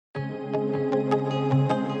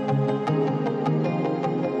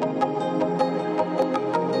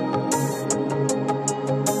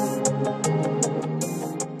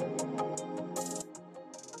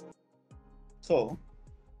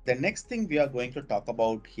next thing we are going to talk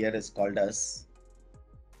about here is called as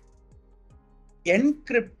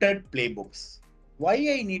encrypted playbooks. Why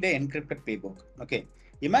I need an encrypted playbook? Okay,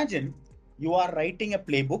 imagine you are writing a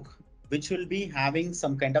playbook which will be having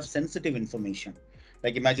some kind of sensitive information.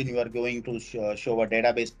 Like imagine you are going to show a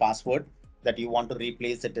database password that you want to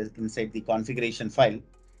replace it inside the configuration file.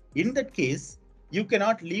 In that case, you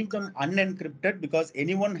cannot leave them unencrypted because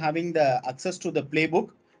anyone having the access to the playbook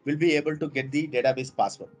will be able to get the database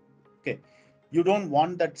password. Okay, you don't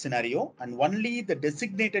want that scenario, and only the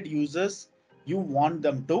designated users you want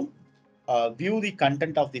them to view the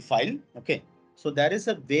content of the file. Okay, so there is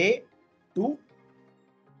a way to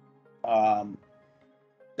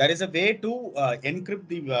encrypt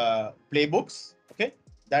the playbooks. Okay,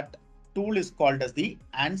 that tool is called as the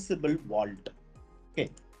Ansible Vault. Okay,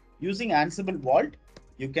 using Ansible Vault,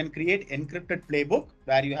 you can create encrypted playbook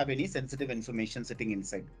where you have any sensitive information sitting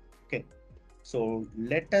inside. Okay, so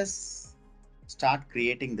let us start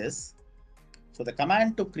creating this. So the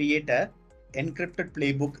command to create a encrypted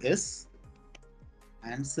playbook is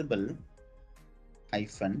Ansible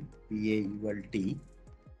 -vault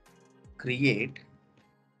create,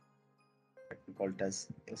 let me call it as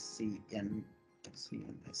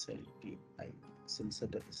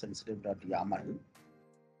sensitive.yaml.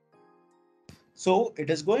 So it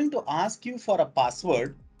is going to ask you for a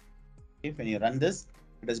password. If when you run this,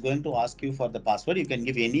 it is going to ask you for the password. You can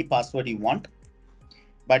give any password you want,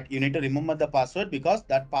 but you need to remember the password because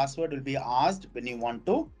that password will be asked when you want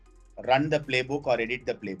to run the playbook or edit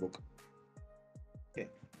the playbook. Okay,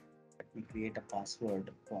 let me create a password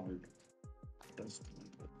called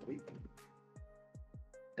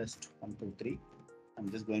test123. I'm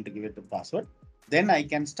just going to give it the password. Then I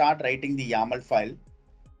can start writing the YAML file.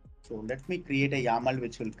 So let me create a YAML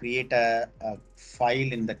which will create a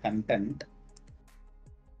file in the content.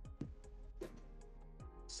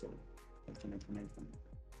 So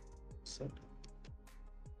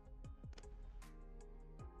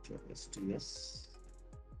STS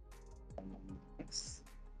X.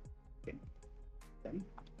 Okay. Then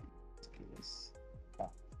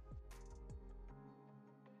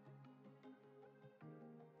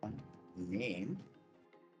name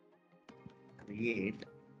create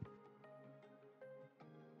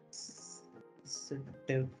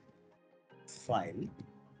sensitive file.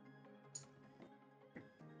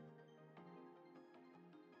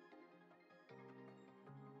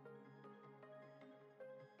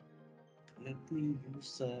 Let me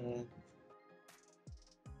use a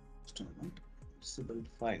Ansible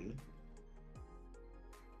file.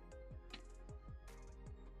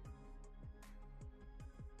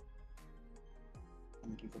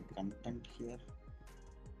 And give a content here.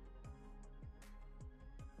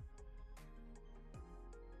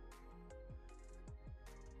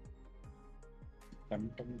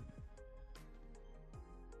 Content.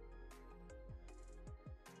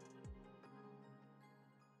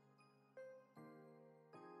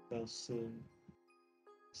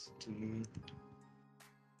 State.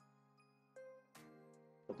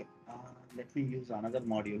 Okay, let me use another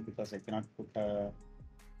module because I cannot put a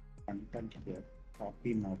content here.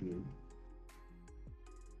 Copy module.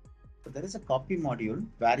 So there is a copy module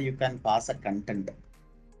where you can pass a content.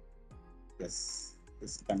 Yes,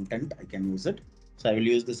 this content I can use it. So I will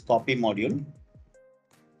use this copy module.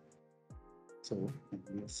 So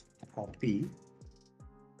use copy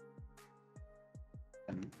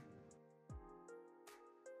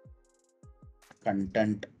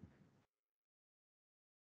content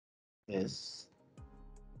is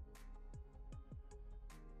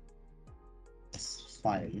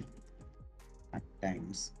file at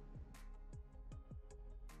times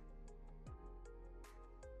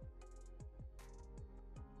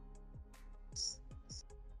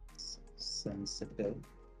sensitive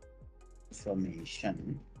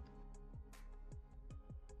information.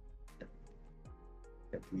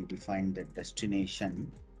 Let me define the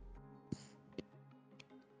destination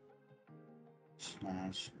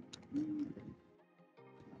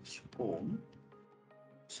 /home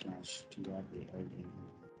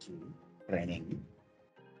 /training,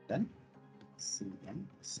 then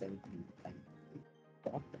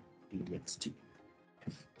cm/self.txt.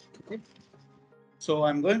 Okay. So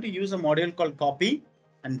I'm going to use a module called copy,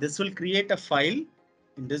 and this will create a file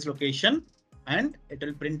in this location, and it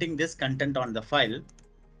will printing this content on the file.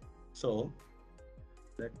 So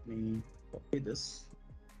let me copy this,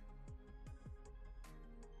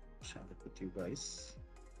 share it with you guys.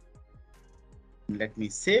 Let me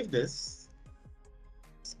save this,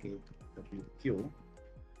 escape WQ,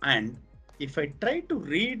 and if I try to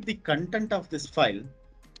read the content of this file,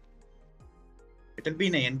 it will be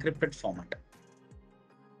in an encrypted format.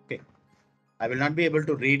 Okay. I will not be able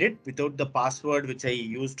to read it without the password which I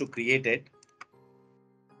used to create it.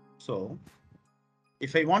 So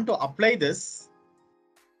if I want to apply this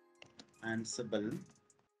Ansible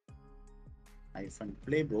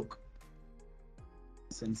 -playbook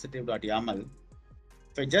sensitive.yaml,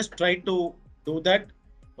 if I just try to do that,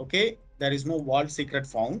 okay, there is no vault secret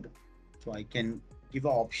found. So I can give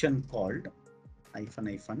an option called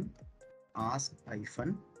ask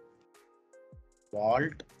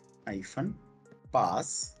vault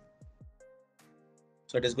pass.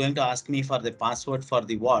 So it is going to ask me for the password for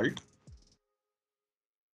the vault.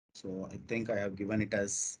 So I think I have given it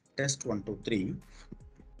as test123.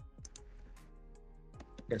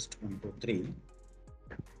 Test123.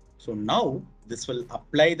 So now this will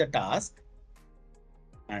apply the task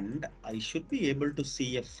and I should be able to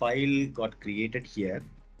see a file got created here.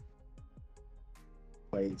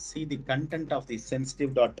 If I see the content of the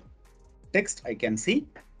sensitive.txt, I can see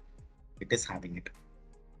it is having it.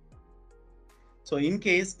 So in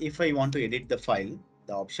case if I want to edit the file,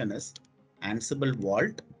 the option is Ansible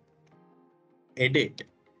vault edit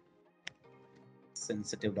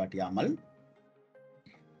sensitive.yaml.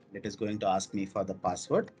 It is going to ask me for the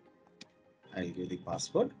password. I'll give the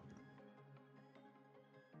password.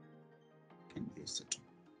 Can use it.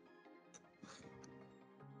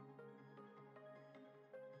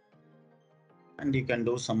 And you can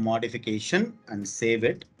do some modification and save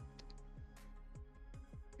it.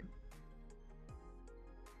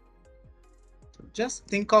 So just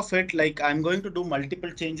think of it like I'm going to do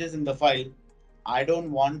multiple changes in the file. I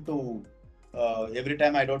don't want to, every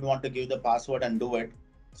time I don't want to give the password and do it.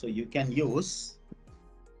 So you can use,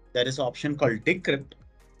 there is an option called decrypt.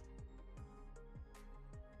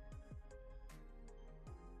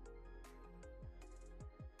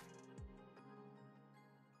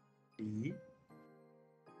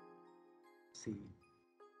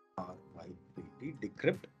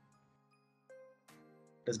 Decrypt.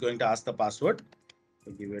 It is going to ask the password.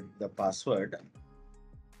 So give it the password.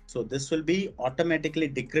 So this will be automatically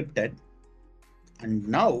decrypted. And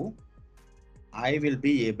now I will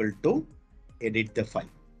be able to edit the file.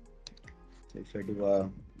 So if I do a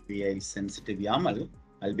vi sensitive YAML,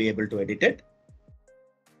 I'll be able to edit it.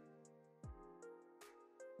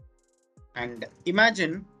 And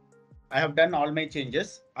imagine I have done all my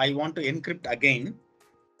changes. I want to encrypt again.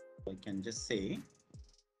 So I can just say,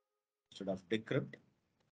 instead of decrypt,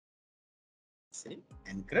 say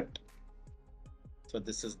encrypt. So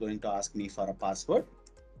this is going to ask me for a password.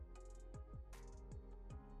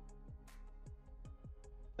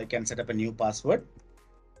 I can set up a new password.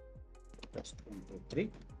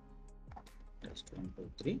 Test123.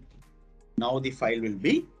 Test123. Now the file will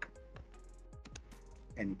be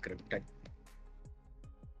encrypted.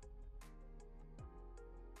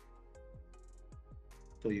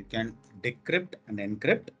 So you can decrypt and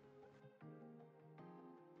encrypt.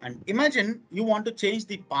 And imagine you want to change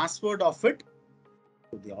the password of it.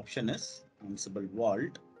 So the option is Ansible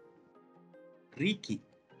vault rekey.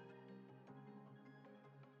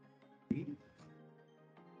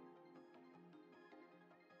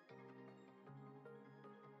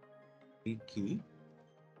 Rekey.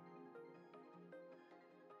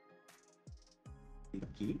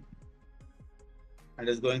 And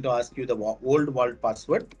it's going to ask you the old vault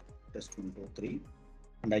password, test123,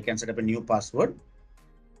 and I can set up a new password.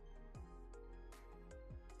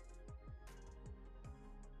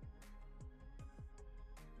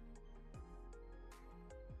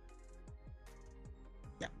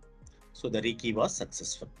 Yeah, so the rekey was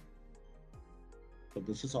successful. So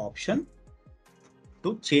this is an option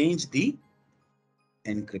to change the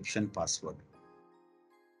encryption password.